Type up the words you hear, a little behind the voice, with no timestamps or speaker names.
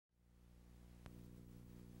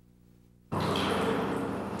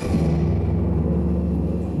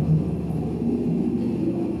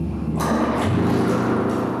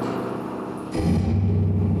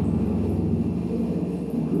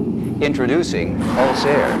Introducing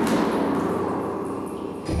Pulsair.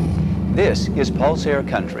 This is Pulsair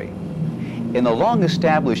country. In the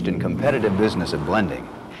long-established and competitive business of blending,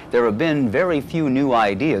 there have been very few new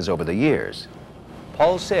ideas over the years.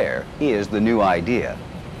 Pulsair is the new idea.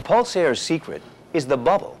 Pulsair's secret is the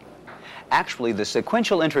bubble, actually the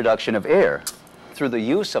sequential introduction of air through the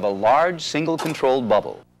use of a large single-controlled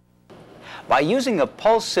bubble. By using a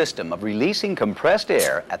pulse system of releasing compressed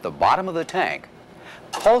air at the bottom of the tank,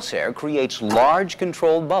 Pulsair creates large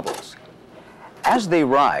controlled bubbles. As they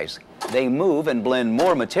rise, they move and blend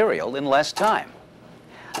more material in less time.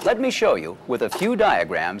 Let me show you with a few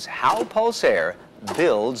diagrams how Pulsair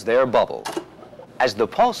builds their bubble. As the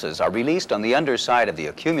pulses are released on the underside of the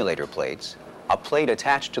accumulator plates, a plate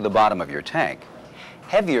attached to the bottom of your tank,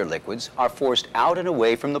 heavier liquids are forced out and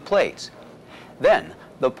away from the plates. Then,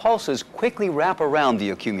 the pulses quickly wrap around the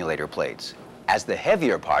accumulator plates as the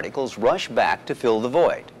heavier particles rush back to fill the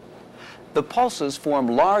void. The pulses form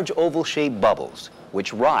large oval-shaped bubbles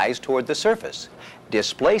which rise toward the surface,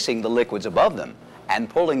 displacing the liquids above them and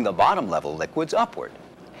pulling the bottom-level liquids upward.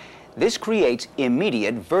 This creates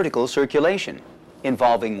immediate vertical circulation,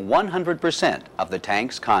 involving 100% of the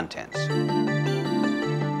tank's contents.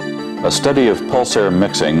 A study of Pulsair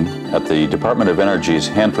mixing at the Department of Energy's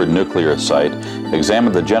Hanford nuclear site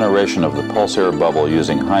examined the generation of the Pulsair bubble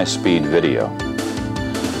using high-speed video.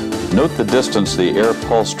 Note the distance the air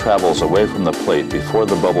pulse travels away from the plate before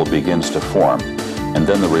the bubble begins to form, and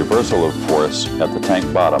then the reversal of force at the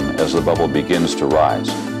tank bottom as the bubble begins to rise.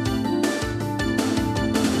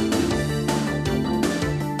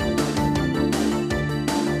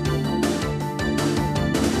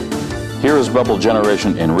 Here is bubble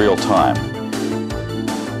generation in real time.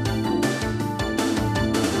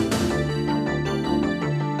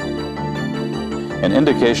 An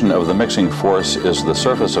indication of the mixing force is the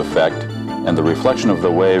surface effect and the reflection of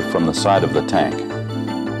the wave from the side of the tank.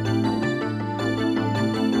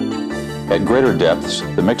 At greater depths,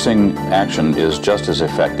 the mixing action is just as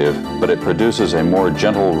effective, but it produces a more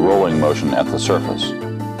gentle rolling motion at the surface.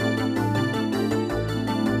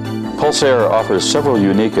 Pulsair offers several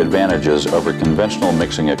unique advantages over conventional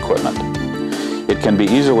mixing equipment. It can be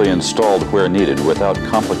easily installed where needed without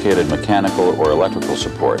complicated mechanical or electrical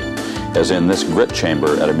support, as in this grit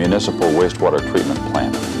chamber at a municipal wastewater treatment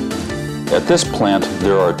plant. At this plant,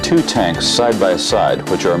 there are two tanks side by side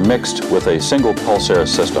which are mixed with a single Pulsair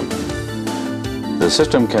system. The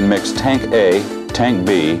system can mix tank A, tank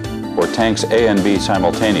B, or tanks A and B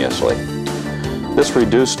simultaneously. This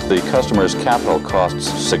reduced the customer's capital costs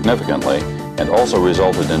significantly and also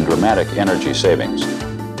resulted in dramatic energy savings.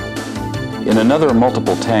 In another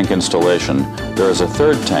multiple tank installation, there is a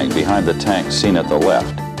third tank behind the tank seen at the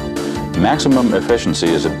left. Maximum efficiency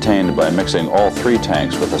is obtained by mixing all three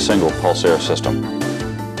tanks with a single Pulsair system.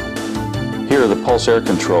 Here, the Pulsair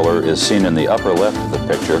controller is seen in the upper left of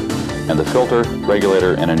the picture, and the filter,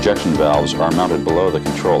 regulator, and injection valves are mounted below the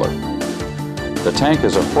controller. The tank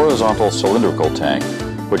is a horizontal cylindrical tank,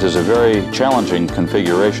 which is a very challenging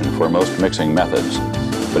configuration for most mixing methods,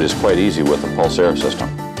 but is quite easy with the Pulsair system.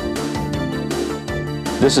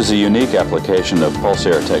 This is a unique application of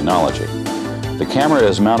Pulsair technology. The camera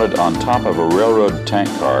is mounted on top of a railroad tank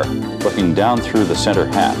car, looking down through the center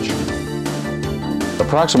hatch.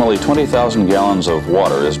 Approximately 20,000 gallons of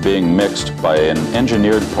water is being mixed by an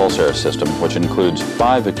engineered Pulsair system, which includes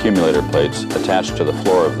 5 accumulator plates attached to the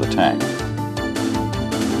floor of the tank.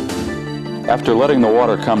 After letting the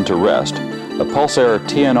water come to rest, a Pulsair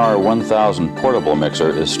TNR 1000 portable mixer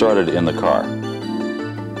is started in the car.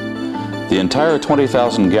 The entire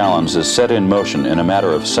 20,000 gallons is set in motion in a matter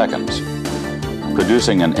of seconds,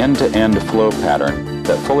 producing an end-to-end flow pattern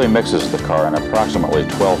that fully mixes the car in approximately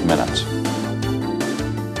 12 minutes.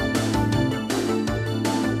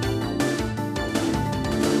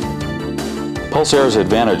 Pulsair's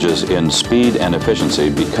advantages in speed and efficiency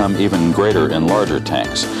become even greater in larger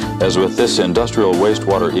tanks, as with this industrial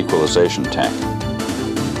wastewater equalization tank.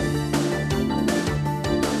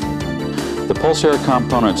 The Pulsair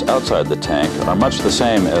components outside the tank are much the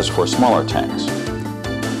same as for smaller tanks.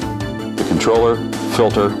 The controller,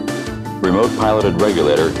 filter, remote piloted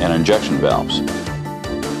regulator, and injection valves.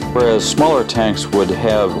 Whereas smaller tanks would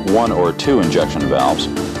have 1 or 2 injection valves,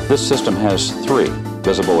 this system has 3,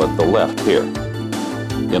 visible at the left here.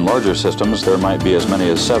 In larger systems, there might be as many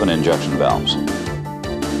as 7 injection valves.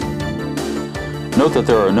 Note that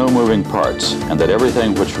there are no moving parts and that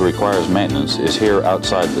everything which requires maintenance is here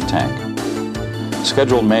outside the tank.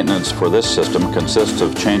 Scheduled maintenance for this system consists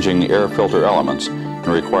of changing air filter elements and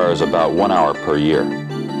requires about 1 hour per year.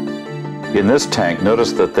 In this tank,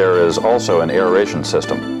 notice that there is also an aeration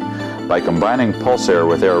system. By combining Pulsair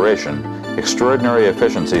with aeration, extraordinary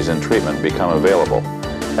efficiencies in treatment become available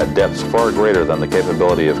at depths far greater than the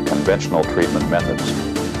capability of conventional treatment methods.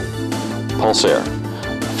 Pulsair,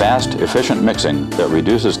 fast, efficient mixing that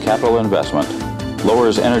reduces capital investment,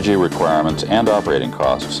 lowers energy requirements and operating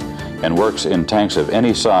costs, and works in tanks of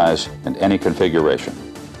any size and any configuration.